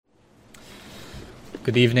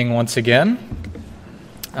Good evening once again.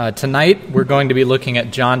 Tonight we're going to be looking at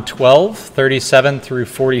John 12, 37 through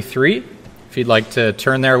 43. If you'd like to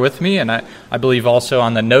turn there with me, and I believe also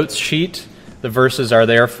on the notes sheet, the verses are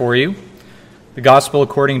there for you. The Gospel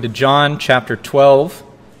according to John, chapter 12,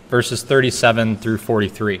 verses 37 through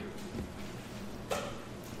 43.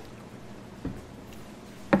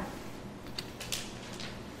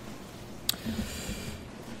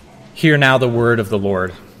 Hear now the word of the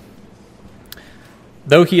Lord.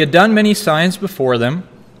 Though he had done many signs before them,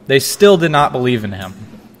 they still did not believe in him,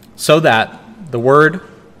 so that the word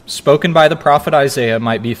spoken by the prophet Isaiah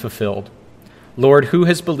might be fulfilled. Lord, who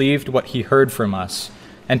has believed what he heard from us,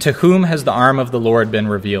 and to whom has the arm of the Lord been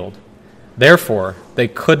revealed? Therefore they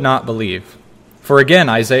could not believe. For again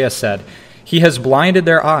Isaiah said, He has blinded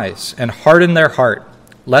their eyes and hardened their heart,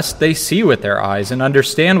 lest they see with their eyes and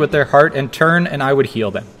understand with their heart and turn, and I would heal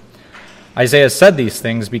them. Isaiah said these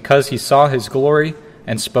things because he saw his glory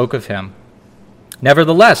and spoke of him.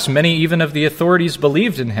 Nevertheless, many even of the authorities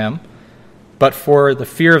believed in him, but for the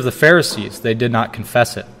fear of the Pharisees they did not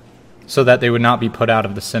confess it, so that they would not be put out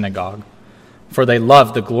of the synagogue. For they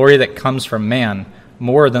loved the glory that comes from man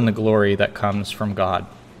more than the glory that comes from God.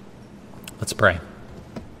 Let's pray.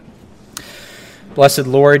 Blessed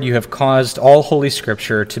Lord, you have caused all Holy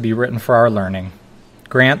Scripture to be written for our learning.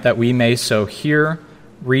 Grant that we may so hear,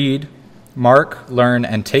 read, mark, learn,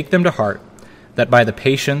 and take them to heart, that by the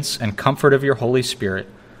patience and comfort of your Holy Spirit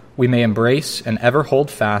we may embrace and ever hold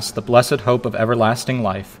fast the blessed hope of everlasting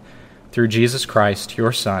life, through Jesus Christ,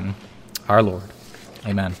 your Son, our Lord.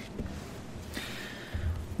 Amen.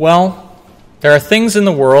 Well, there are things in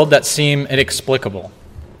the world that seem inexplicable.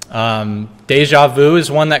 Deja vu is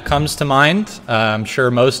one that comes to mind. I'm sure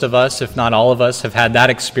most of us, if not all of us, have had that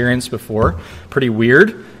experience before. Pretty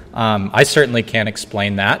weird. I certainly can't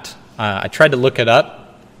explain that. I tried to look it up.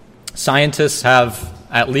 Scientists have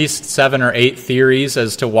at least 7 or 8 theories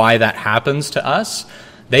as to why that happens to us.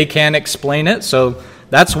 They can't explain it, so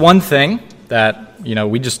that's one thing that,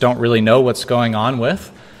 we just don't really know what's going on with.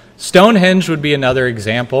 Stonehenge would be another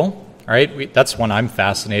example, right? That's one I'm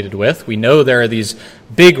fascinated with. We know there are these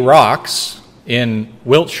big rocks in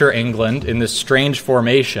Wiltshire, England, in this strange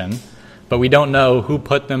formation, but we don't know who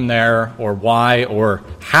put them there or why or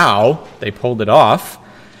how they pulled it off.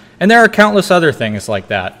 And there are countless other things like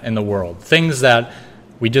that in the world, things that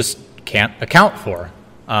we just can't account for.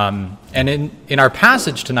 And in our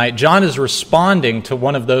passage tonight, John is responding to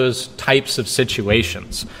one of those types of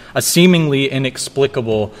situations, a seemingly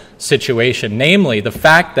inexplicable situation, namely the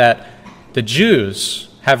fact that the Jews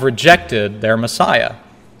have rejected their Messiah.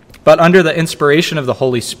 But under the inspiration of the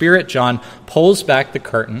Holy Spirit, John pulls back the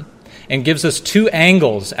curtain and gives us 2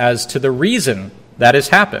 angles as to the reason that has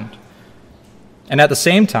happened. And at the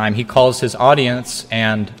same time, he calls his audience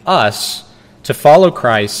and us to follow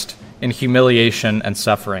Christ in humiliation and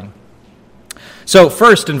suffering. So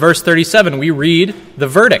first, in verse 37, we read the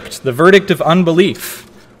verdict of unbelief,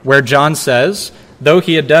 where John says, though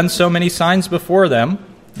he had done so many signs before them,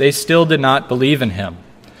 they still did not believe in him.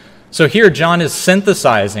 So here John is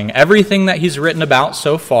synthesizing everything that he's written about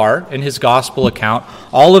so far in his gospel account.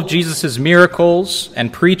 All of Jesus' miracles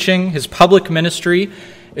and preaching, his public ministry,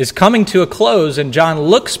 is coming to a close, and John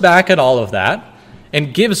looks back at all of that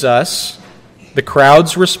and gives us the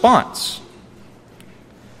crowd's response.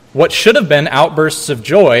 What should have been outbursts of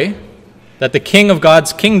joy that the king of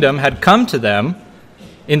God's kingdom had come to them,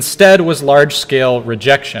 instead was large-scale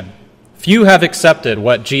rejection. Few have accepted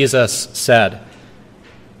what Jesus said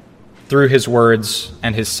through his words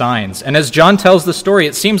and his signs. And as John tells the story,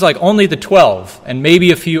 it seems like only the 12 and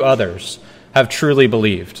maybe a few others have truly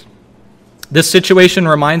believed. This situation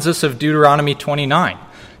reminds us of Deuteronomy 29,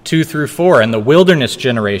 2 through 4, and the wilderness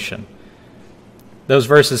generation. Those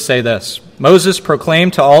verses say this: Moses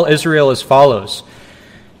proclaimed to all Israel as follows: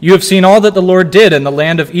 You have seen all that the Lord did in the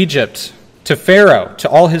land of Egypt, to Pharaoh, to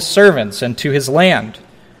all his servants, and to his land.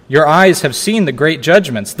 Your eyes have seen the great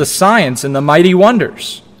judgments, the signs, and the mighty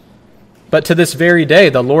wonders. But to this very day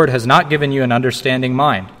the Lord has not given you an understanding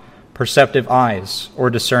mind, perceptive eyes, or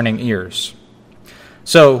discerning ears.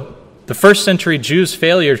 So, the first century Jews'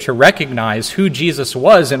 failure to recognize who Jesus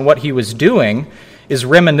was and what he was doing is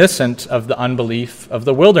reminiscent of the unbelief of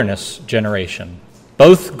the wilderness generation.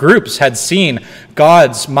 Both groups had seen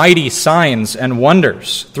God's mighty signs and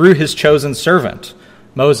wonders through his chosen servant,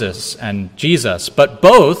 Moses and Jesus, but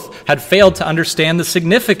both had failed to understand the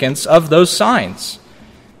significance of those signs.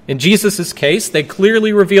 In Jesus' case, they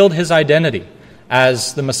clearly revealed his identity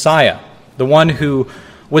as the Messiah, the one who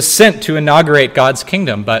was sent to inaugurate God's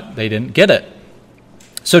kingdom, but they didn't get it.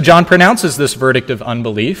 So John pronounces this verdict of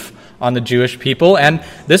unbelief on the Jewish people, and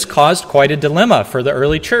this caused quite a dilemma for the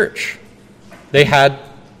early church. They had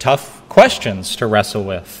tough questions to wrestle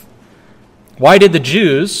with. Why did the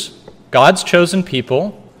Jews, God's chosen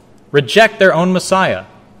people, reject their own Messiah?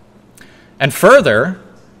 And further,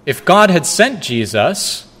 if God had sent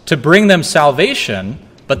Jesus to bring them salvation,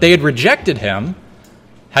 but they had rejected him,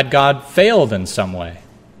 had God failed in some way?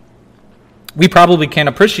 We probably can't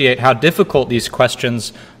appreciate how difficult these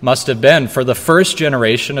questions must have been for the first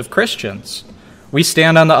generation of Christians. We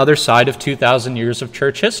stand on the other side of 2,000 years of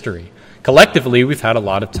church history. Collectively, we've had a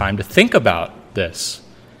lot of time to think about this.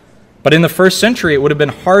 But in the first century, it would have been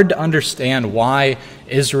hard to understand why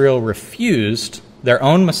Israel refused their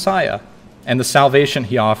own Messiah and the salvation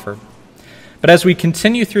he offered. But as we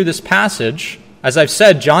continue through this passage, as I've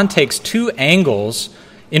said, John takes two angles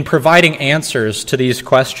in providing answers to these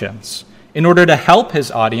questions in order to help his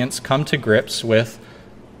audience come to grips with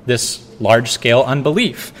this large-scale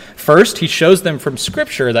unbelief. First, he shows them from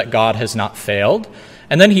Scripture that God has not failed,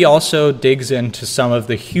 and then he also digs into some of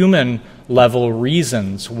the human-level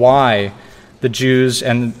reasons why the Jews,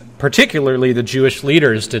 and particularly the Jewish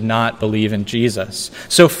leaders, did not believe in Jesus.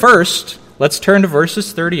 So first, let's turn to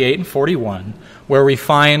verses 38 and 41, where we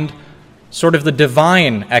find sort of the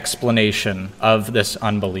divine explanation of this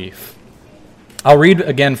unbelief. I'll read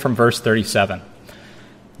again from verse 37.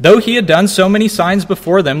 Though he had done so many signs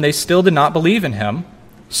before them, they still did not believe in him,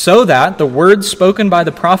 so that the words spoken by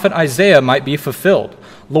the prophet Isaiah might be fulfilled.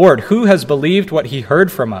 Lord, who has believed what he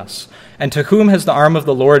heard from us? And to whom has the arm of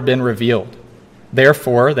the Lord been revealed?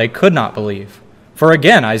 Therefore they could not believe. For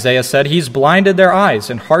again Isaiah said, he's blinded their eyes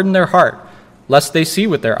and hardened their heart, lest they see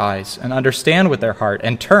with their eyes and understand with their heart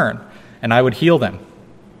and turn, and I would heal them.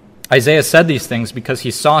 Isaiah said these things because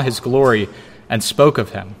he saw his glory and spoke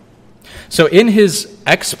of him. So in his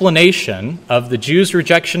explanation of the Jews'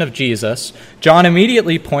 rejection of Jesus, John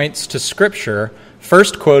immediately points to Scripture,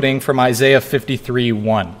 first quoting from Isaiah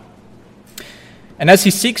 53:1. And as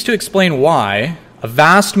he seeks to explain why a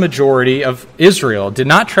vast majority of Israel did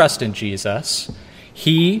not trust in Jesus,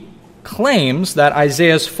 he claims that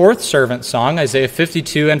Isaiah's fourth servant song, Isaiah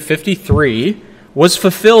 52 and 53, was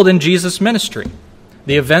fulfilled in Jesus' ministry.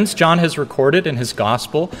 The events John has recorded in his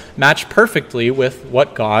gospel match perfectly with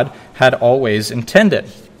what God had always intended.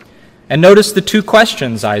 And notice the two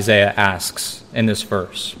questions Isaiah asks in this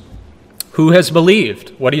verse. Who has believed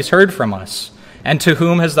what he's heard from us? And to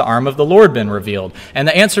whom has the arm of the Lord been revealed? And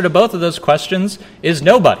the answer to both of those questions is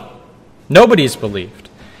nobody. Nobody's believed.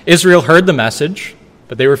 Israel heard the message,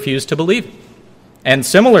 but they refused to believe it. And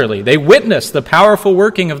similarly, they witnessed the powerful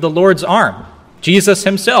working of the Lord's arm, Jesus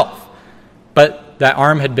himself, but that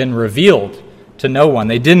arm had been revealed to no one.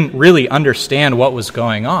 They didn't really understand what was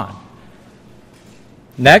going on.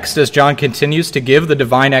 Next, as John continues to give the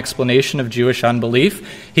divine explanation of Jewish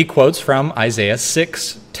unbelief, he quotes from Isaiah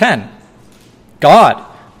 6:10. God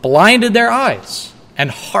blinded their eyes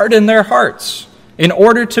and hardened their hearts in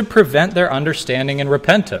order to prevent their understanding and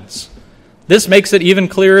repentance. This makes it even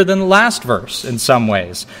clearer than the last verse in some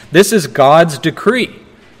ways. This is God's decree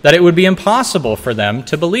that it would be impossible for them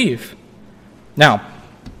to believe. Now,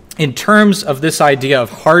 in terms of this idea of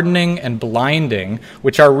hardening and blinding,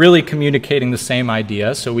 which are really communicating the same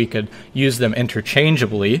idea, so we could use them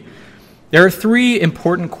interchangeably, there are three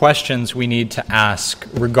important questions we need to ask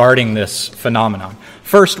regarding this phenomenon.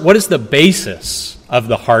 First, what is the basis of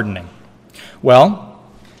the hardening? Well,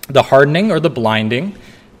 the hardening or the blinding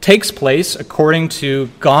takes place according to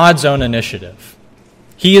God's own initiative.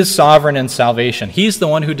 He is sovereign in salvation. He's the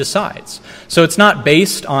one who decides. So it's not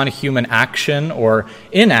based on human action or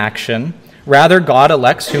inaction. Rather, God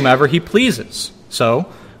elects whomever he pleases. So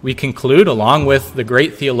we conclude, along with the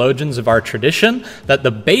great theologians of our tradition, that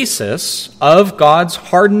the basis of God's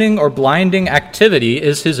hardening or blinding activity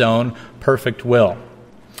is his own perfect will.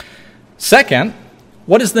 Second,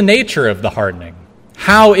 what is the nature of the hardening?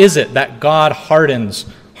 How is it that God hardens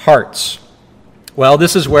hearts? Well,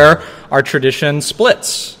 this is where our tradition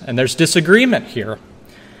splits, and there's disagreement here.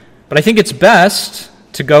 But I think it's best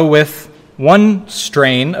to go with one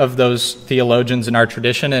strain of those theologians in our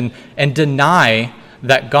tradition and deny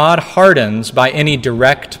that God hardens by any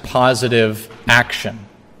direct positive action.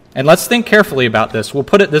 And let's think carefully about this. We'll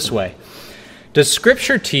put it this way. Does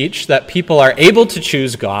Scripture teach that people are able to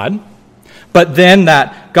choose God, but then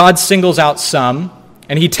that God singles out some,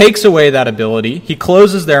 and he takes away that ability, he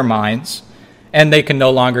closes their minds, and they can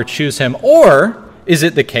no longer choose him? Or is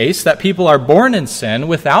it the case that people are born in sin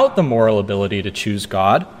without the moral ability to choose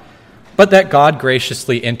God, but that God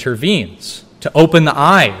graciously intervenes to open the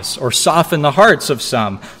eyes or soften the hearts of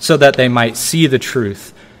some so that they might see the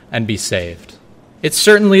truth and be saved? It's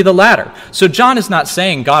certainly the latter. So John is not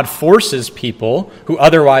saying God forces people who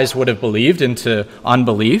otherwise would have believed into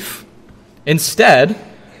unbelief. Instead,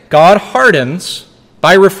 God hardens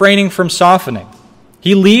by refraining from softening.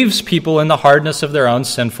 He leaves people in the hardness of their own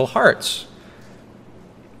sinful hearts.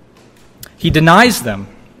 He denies them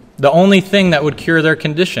the only thing that would cure their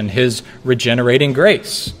condition, his regenerating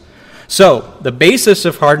grace. So, the basis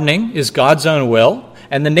of hardening is God's own will,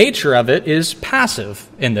 and the nature of it is passive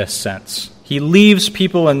in this sense. He leaves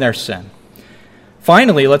people in their sin.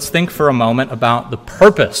 Finally, let's think for a moment about the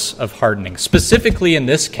purpose of hardening, specifically in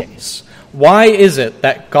this case. Why is it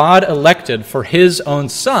that God elected for his own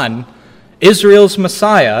son, Israel's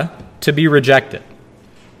Messiah, to be rejected?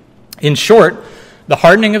 In short, the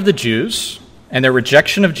hardening of the Jews and their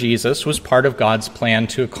rejection of Jesus was part of God's plan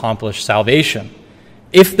to accomplish salvation.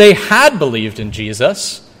 If they had believed in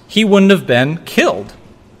Jesus, he wouldn't have been killed.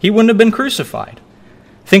 He wouldn't have been crucified.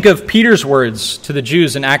 Think of Peter's words to the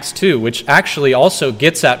Jews in Acts 2, which actually also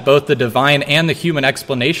gets at both the divine and the human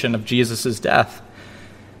explanation of Jesus' death.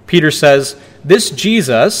 Peter says, "This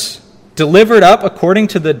Jesus, delivered up according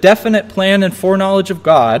to the definite plan and foreknowledge of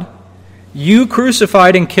God, you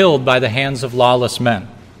crucified and killed by the hands of lawless men."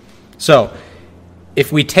 So,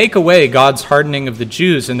 if we take away God's hardening of the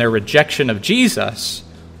Jews and their rejection of Jesus,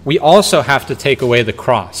 we also have to take away the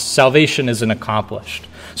cross. Salvation isn't accomplished.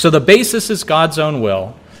 So the basis is God's own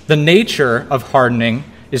will. The nature of hardening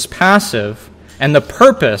is passive, and the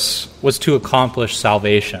purpose was to accomplish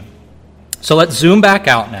salvation. So let's zoom back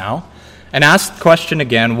out now and ask the question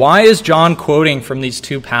again, why is John quoting from these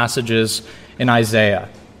two passages in Isaiah?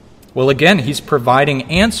 Well, again, he's providing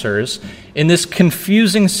answers in this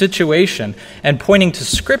confusing situation and pointing to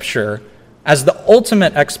Scripture as the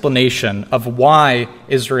ultimate explanation of why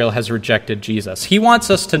Israel has rejected Jesus. He wants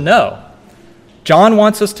us to know. John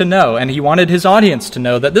wants us to know, and he wanted his audience to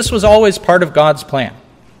know, that this was always part of God's plan.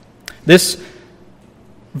 This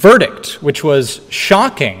verdict, which was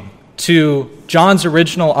shocking to John's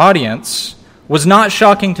original audience, was not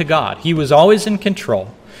shocking to God. He was always in control.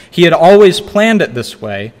 He had always planned it this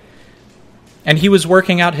way, and he was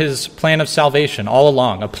working out his plan of salvation all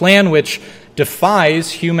along, a plan which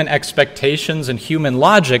defies human expectations and human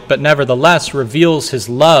logic, but nevertheless reveals his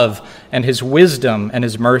love and his wisdom and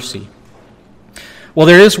his mercy. Well,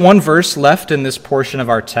 there is one verse left in this portion of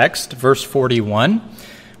our text, verse 41,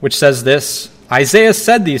 which says this, "Isaiah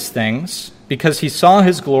said these things because he saw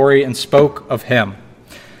his glory and spoke of him."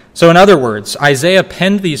 So in other words, Isaiah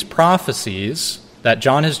penned these prophecies that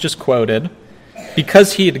John has just quoted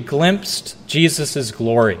because he had glimpsed Jesus'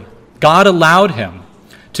 glory. God allowed him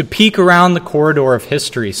to peek around the corridor of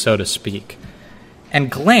history, so to speak, and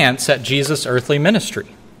glance at Jesus' earthly ministry.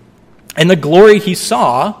 And the glory he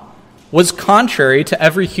saw was contrary to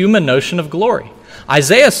every human notion of glory.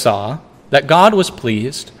 Isaiah saw that God was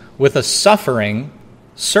pleased with a suffering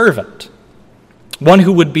servant, one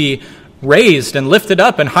who would be raised and lifted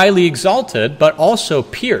up and highly exalted, but also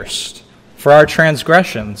pierced for our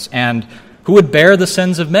transgressions, and who would bear the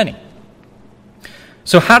sins of many.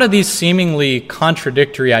 So how do these seemingly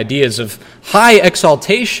contradictory ideas of high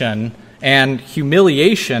exaltation and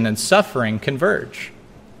humiliation and suffering converge?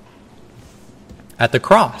 At the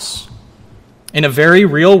cross. In a very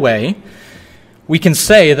real way, we can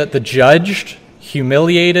say that the judged,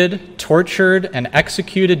 humiliated, tortured, and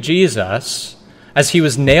executed Jesus, as he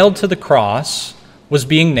was nailed to the cross, was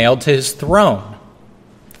being nailed to his throne.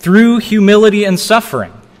 Through humility and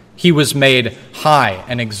suffering, he was made high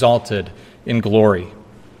and exalted in glory.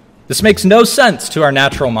 This makes no sense to our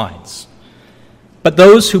natural minds. But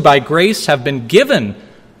those who by grace have been given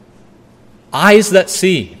eyes that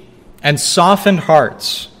see and softened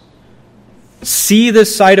hearts see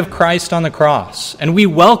this sight of Christ on the cross, and we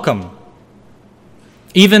welcome,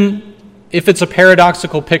 even if it's a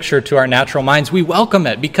paradoxical picture to our natural minds, we welcome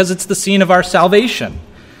it because it's the scene of our salvation.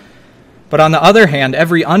 But on the other hand,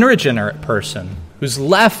 every unregenerate person who's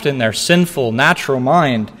left in their sinful natural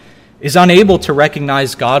mind is unable to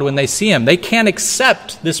recognize God when they see him. They can't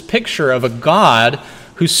accept this picture of a God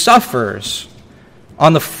who suffers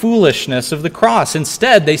on the foolishness of the cross.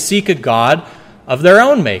 Instead, they seek a God of their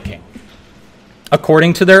own making,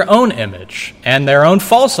 according to their own image and their own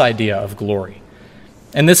false idea of glory.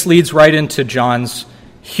 And this leads right into John's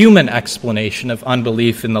human explanation of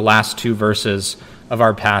unbelief in the last two verses of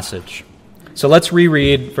our passage. So let's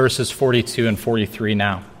reread verses 42 and 43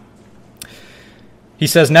 now. He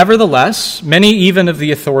says, "Nevertheless, many even of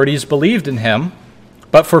the authorities believed in him,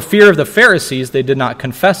 but for fear of the Pharisees they did not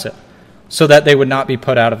confess it, so that they would not be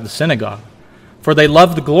put out of the synagogue. For they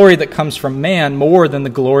love the glory that comes from man more than the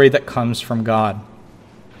glory that comes from God."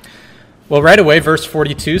 Well, right away, verse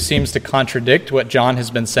 42 seems to contradict what John has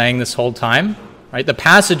been saying this whole time. Right? The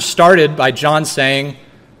passage started by John saying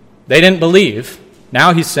they didn't believe.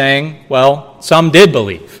 Now he's saying, well, some did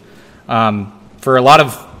believe. For a lot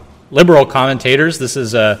of liberal commentators, this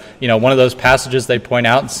is one of those passages they point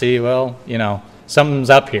out and see, well, something's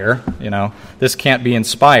up here. This can't be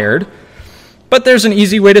inspired. But there's an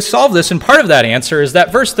easy way to solve this, and part of that answer is that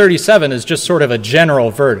verse 37 is just sort of a general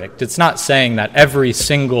verdict. It's not saying that every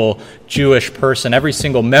single Jewish person, every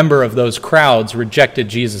single member of those crowds rejected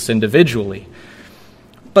Jesus individually.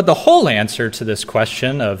 But the whole answer to this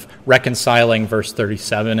question of reconciling verse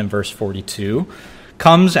 37 and verse 42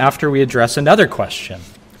 comes after we address another question.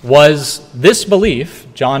 Was this belief,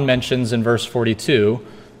 John mentions in verse 42,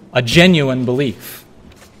 a genuine belief?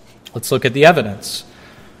 Let's look at the evidence.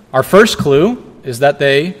 Our first clue is that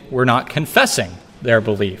they were not confessing their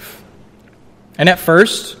belief. And at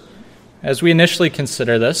first, as we initially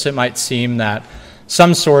consider this, it might seem that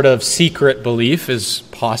some sort of secret belief is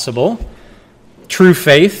possible, true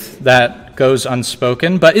faith that goes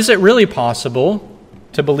unspoken. But is it really possible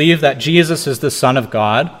to believe that Jesus is the Son of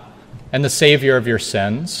God and the Savior of your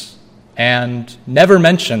sins and never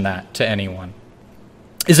mention that to anyone?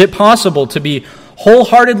 Is it possible to be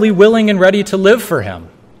wholeheartedly willing and ready to live for Him,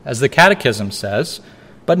 as the Catechism says,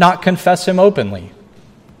 but not confess Him openly?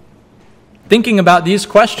 Thinking about these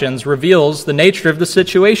questions reveals the nature of the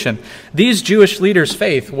situation. These Jewish leaders'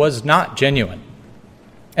 faith was not genuine,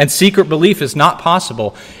 and secret belief is not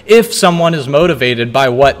possible if someone is motivated by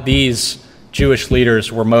what these Jewish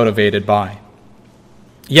leaders were motivated by.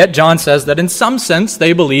 Yet John says that in some sense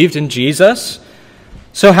they believed in Jesus.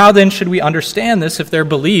 So how then should we understand this if their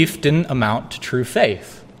belief didn't amount to true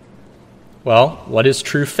faith? Well, what is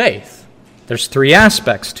true faith? There's three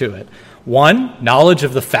aspects to it. 1, knowledge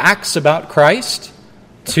of the facts about Christ.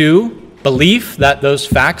 2, belief that those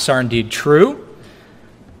facts are indeed true.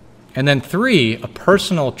 And then 3, a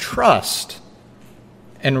personal trust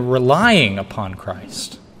and relying upon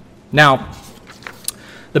Christ. Now,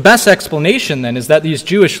 the best explanation then is that these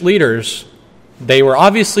Jewish leaders, they were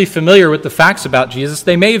obviously familiar with the facts about Jesus.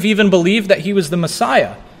 They may have even believed that He was the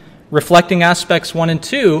Messiah, reflecting aspects 1 and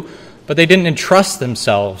 2, but they didn't entrust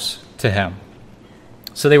themselves to Him.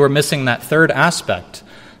 So they were missing that third aspect,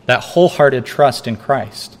 that wholehearted trust in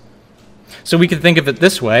Christ. So we can think of it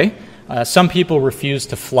this way. Some people refuse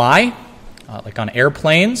to fly, like on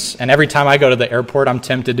airplanes, and every time I go to the airport, I'm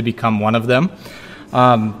tempted to become one of them.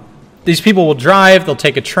 These people will drive, they'll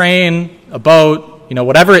take a train, a boat,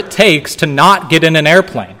 whatever it takes to not get in an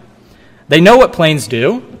airplane. They know what planes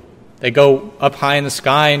do. They go up high in the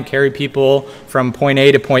sky and carry people from point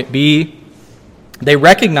A to point B. They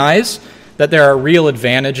recognize that there are real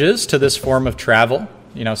advantages to this form of travel.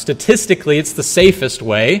 Statistically, it's the safest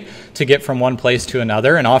way to get from one place to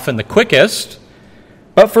another, and often the quickest.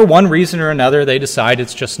 But for one reason or another, they decide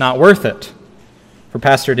it's just not worth it. For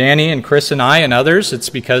Pastor Danny and Chris and I and others, it's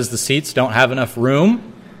because the seats don't have enough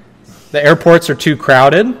room. The airports are too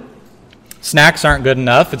crowded. Snacks aren't good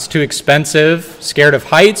enough. It's too expensive, scared of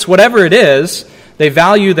heights. Whatever it is, they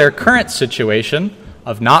value their current situation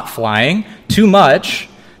of not flying too much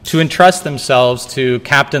to entrust themselves to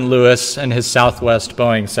Captain Lewis and his Southwest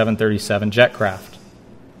Boeing 737 jetcraft.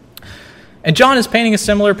 And John is painting a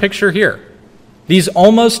similar picture here. These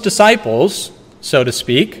almost disciples, so to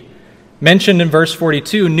speak, mentioned in verse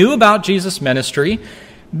 42, knew about Jesus' ministry,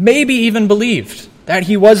 maybe even believed that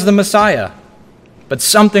He was the Messiah, but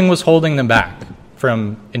something was holding them back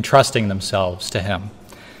from entrusting themselves to Him.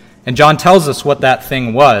 And John tells us what that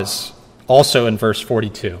thing was, also in verse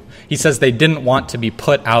 42. He says they didn't want to be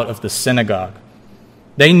put out of the synagogue.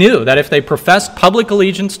 They knew that if they professed public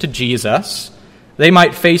allegiance to Jesus, they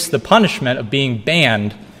might face the punishment of being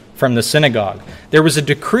banned from the synagogue. There was a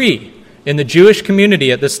decree in the Jewish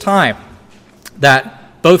community at this time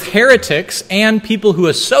that both heretics and people who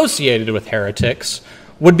associated with heretics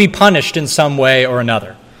would be punished in some way or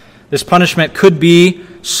another. This punishment could be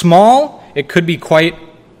small, it could be quite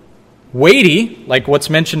weighty, like what's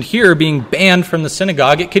mentioned here, being banned from the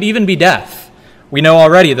synagogue. It could even be death. We know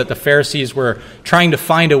already that the Pharisees were trying to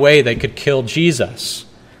find a way they could kill Jesus.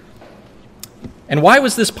 And why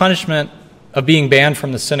was this punishment of being banned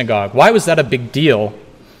from the synagogue? Why was that a big deal?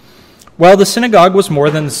 Well, the synagogue was more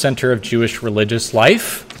than the center of Jewish religious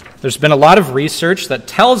life. There's been a lot of research that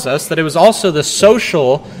tells us that it was also the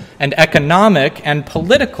social and economic and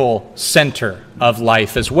political center of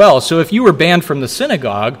life as well. So if you were banned from the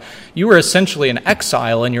synagogue, you were essentially an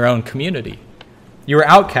exile in your own community. You were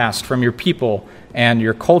outcast from your people and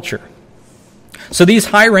your culture. So these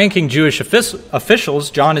high-ranking Jewish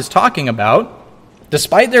officials John is talking about,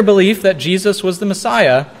 despite their belief that Jesus was the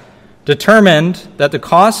Messiah, determined that the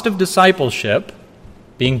cost of discipleship,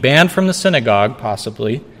 being banned from the synagogue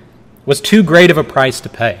possibly, was too great of a price to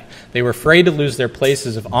pay. They were afraid to lose their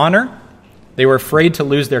places of honor. They were afraid to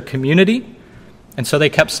lose their community, and so they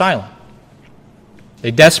kept silent.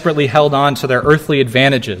 They desperately held on to their earthly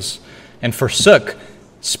advantages and forsook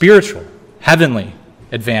spiritual, heavenly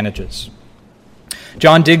advantages.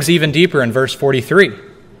 John digs even deeper in verse 43.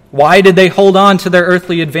 Why did they hold on to their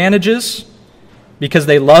earthly advantages? Because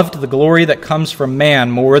they loved the glory that comes from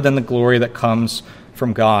man more than the glory that comes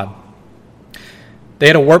from God. They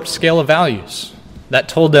had a warped scale of values that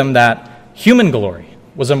told them that human glory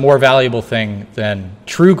was a more valuable thing than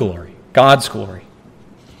true glory, God's glory.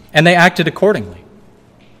 And they acted accordingly.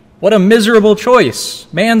 What a miserable choice.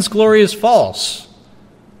 Man's glory is false.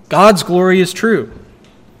 God's glory is true.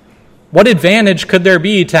 What advantage could there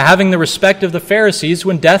be to having the respect of the Pharisees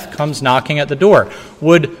when death comes knocking at the door?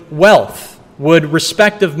 Would wealth, would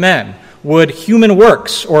respect of men, would human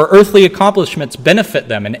works or earthly accomplishments benefit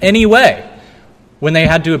them in any way when they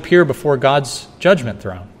had to appear before God's judgment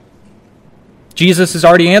throne? Jesus has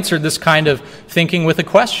already answered this kind of thinking with a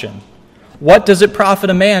question. What does it profit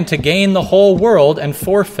a man to gain the whole world and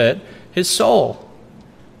forfeit his soul?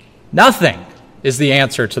 Nothing is the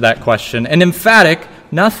answer to that question, an emphatic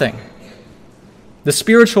nothing. The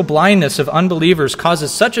spiritual blindness of unbelievers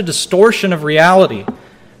causes such a distortion of reality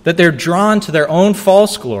that they're drawn to their own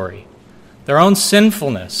false glory, their own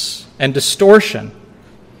sinfulness and distortion,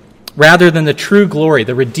 rather than the true glory,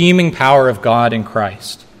 the redeeming power of God in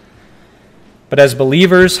Christ. But as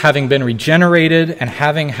believers, having been regenerated and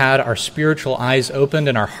having had our spiritual eyes opened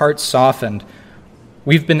and our hearts softened,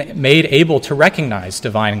 we've been made able to recognize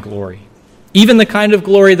divine glory, even the kind of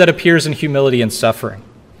glory that appears in humility and suffering.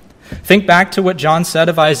 Think back to what John said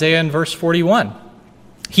of Isaiah in verse 41.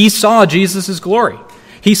 He saw Jesus' glory.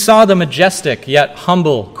 He saw the majestic yet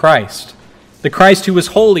humble Christ, the Christ who was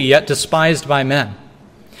holy yet despised by men.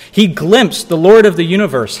 He glimpsed the Lord of the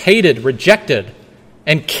universe, hated, rejected,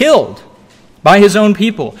 and killed by his own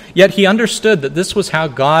people, yet he understood that this was how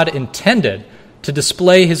God intended to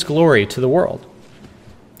display his glory to the world.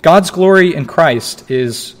 God's glory in Christ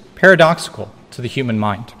is paradoxical to the human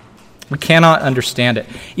mind. We cannot understand it.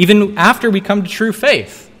 Even after we come to true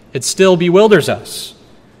faith, it still bewilders us.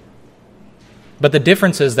 But the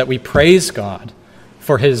difference is that we praise God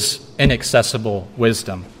for his inaccessible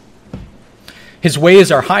wisdom. His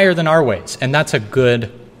ways are higher than our ways, and that's a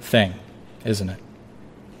good thing, isn't it?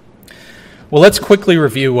 Well, let's quickly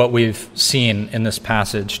review what we've seen in this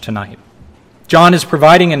passage tonight. John is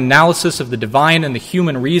providing an analysis of the divine and the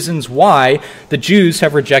human reasons why the Jews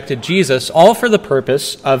have rejected Jesus, all for the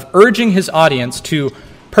purpose of urging his audience to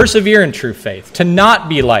persevere in true faith, to not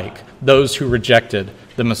be like those who rejected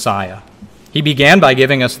the Messiah. He began by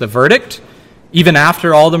giving us the verdict. Even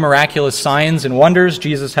after all the miraculous signs and wonders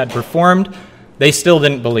Jesus had performed, they still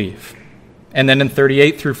didn't believe. And then in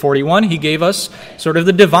 38 through 41, he gave us sort of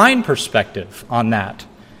the divine perspective on that.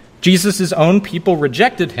 Jesus' own people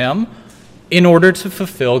rejected him in order to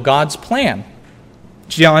fulfill God's plan.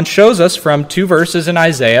 John shows us from 2 verses in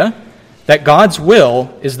Isaiah that God's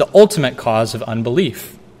will is the ultimate cause of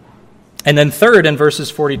unbelief. And then third, in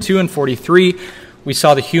verses 42 and 43, we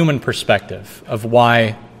saw the human perspective of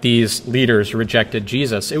why these leaders rejected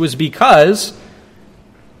Jesus. It was because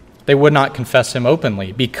they would not confess him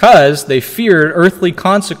openly, because they feared earthly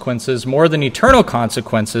consequences more than eternal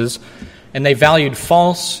consequences, and they valued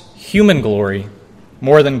false human glory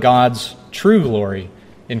more than God's true glory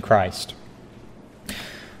in Christ.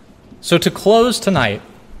 So to close tonight,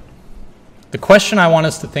 the question I want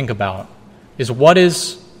us to think about is, what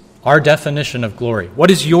is our definition of glory?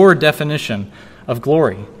 What is your definition of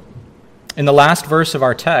glory? In the last verse of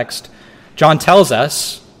our text, John tells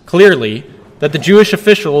us clearly that the Jewish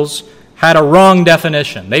officials had a wrong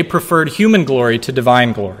definition. They preferred human glory to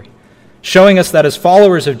divine glory, showing us that as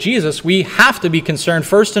followers of Jesus, we have to be concerned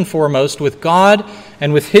first and foremost with God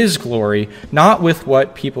and with his glory, not with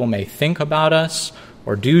what people may think about us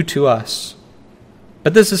or do to us.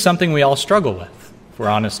 But this is something we all struggle with, if we're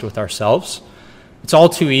honest with ourselves. It's all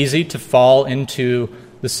too easy to fall into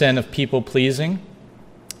the sin of people-pleasing,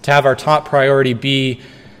 to have our top priority be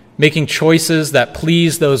making choices that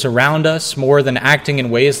please those around us more than acting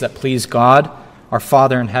in ways that please God, our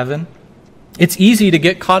Father in heaven. It's easy to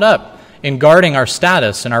get caught up in guarding our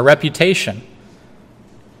status and our reputation.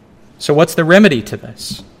 So what's the remedy to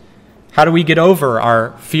this? How do we get over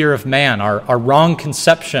our fear of man, our wrong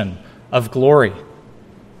conception of glory?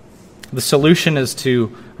 The solution is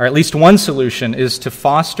to, or at least one solution, is to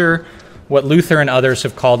foster what Luther and others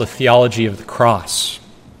have called a theology of the cross.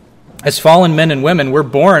 As fallen men and women, we're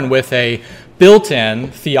born with a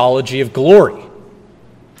built-in theology of glory.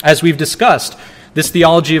 As we've discussed, this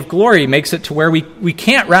theology of glory makes it to where we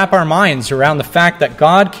can't wrap our minds around the fact that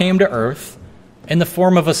God came to earth in the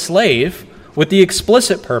form of a slave with the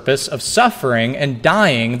explicit purpose of suffering and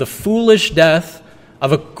dying the foolish death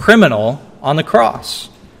of a criminal on the cross.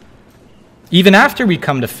 Even after we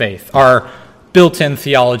come to faith, our built-in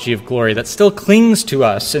theology of glory that still clings to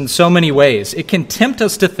us in so many ways, it can tempt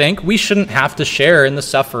us to think we shouldn't have to share in the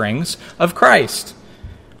sufferings of Christ.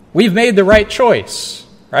 We've made the right choice,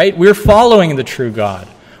 right? We're following the true God.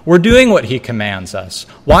 We're doing what he commands us.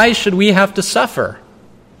 Why should we have to suffer?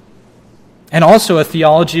 And also a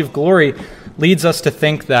theology of glory leads us to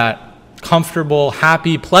think that comfortable,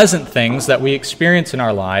 happy, pleasant things that we experience in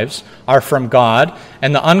our lives are from God,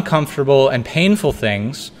 and the uncomfortable and painful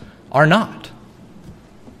things are not.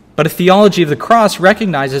 But a theology of the cross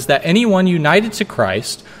recognizes that anyone united to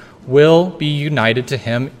Christ will be united to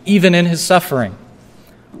him even in his suffering.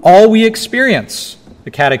 All we experience,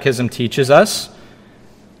 the Catechism teaches us,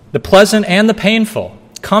 the pleasant and the painful,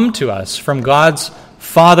 come to us from God's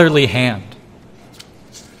fatherly hand.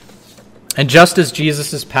 And just as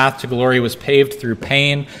Jesus' path to glory was paved through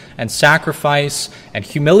pain and sacrifice and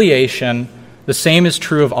humiliation, the same is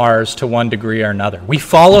true of ours to one degree or another. We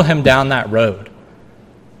follow him down that road.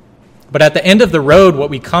 But at the end of the road, what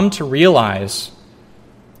we come to realize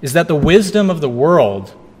is that the wisdom of the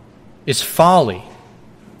world is folly,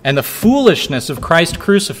 and the foolishness of Christ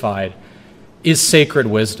crucified is sacred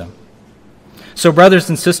wisdom. So, brothers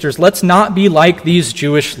and sisters, let's not be like these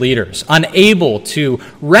Jewish leaders, unable to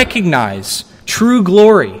recognize true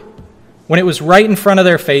glory when it was right in front of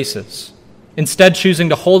their faces, instead choosing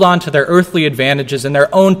to hold on to their earthly advantages and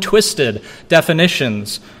their own twisted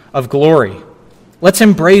definitions of glory. Let's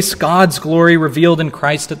embrace God's glory revealed in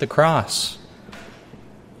Christ at the cross.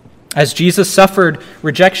 As Jesus suffered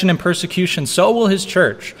rejection and persecution, so will his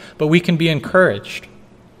church, but we can be encouraged.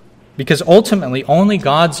 Because ultimately, only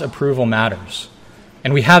God's approval matters.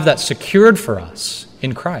 And we have that secured for us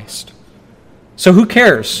in Christ. So who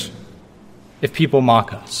cares if people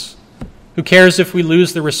mock us? Who cares if we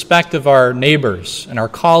lose the respect of our neighbors and our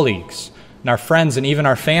colleagues and our friends and even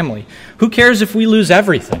our family? Who cares if we lose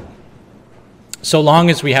everything? So long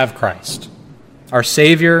as we have Christ, our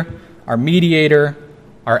Savior, our mediator,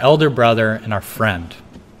 our elder brother, and our friend.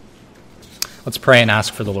 Let's pray and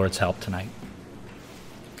ask for the Lord's help tonight.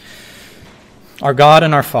 Our God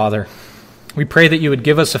and our Father, we pray that you would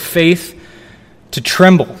give us a faith to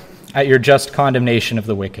tremble at your just condemnation of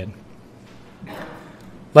the wicked.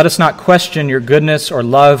 Let us not question your goodness or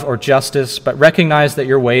love or justice, but recognize that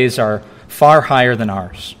your ways are far higher than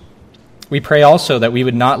ours. We pray also that we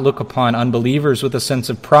would not look upon unbelievers with a sense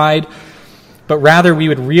of pride, but rather we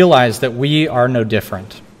would realize that we are no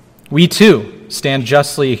different. We too stand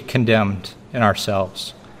justly condemned in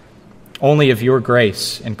ourselves. Only of your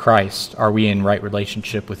grace in Christ are we in right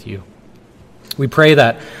relationship with you. We pray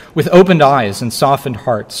that with opened eyes and softened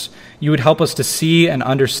hearts, you would help us to see and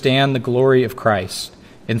understand the glory of Christ,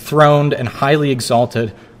 enthroned and highly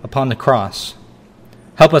exalted upon the cross.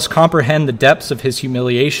 Help us comprehend the depths of his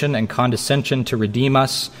humiliation and condescension to redeem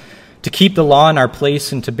us, to keep the law in our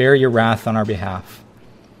place and to bear your wrath on our behalf.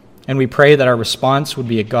 And we pray that our response would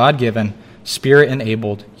be a God-given,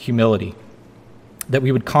 Spirit-enabled humility, that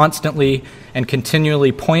we would constantly and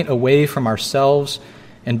continually point away from ourselves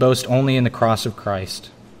and boast only in the cross of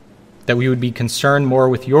Christ, that we would be concerned more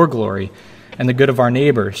with your glory and the good of our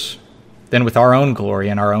neighbors than with our own glory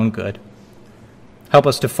and our own good. Help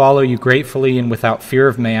us to follow you gratefully and without fear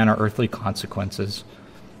of man or earthly consequences.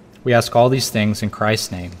 We ask all these things in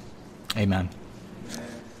Christ's name. Amen.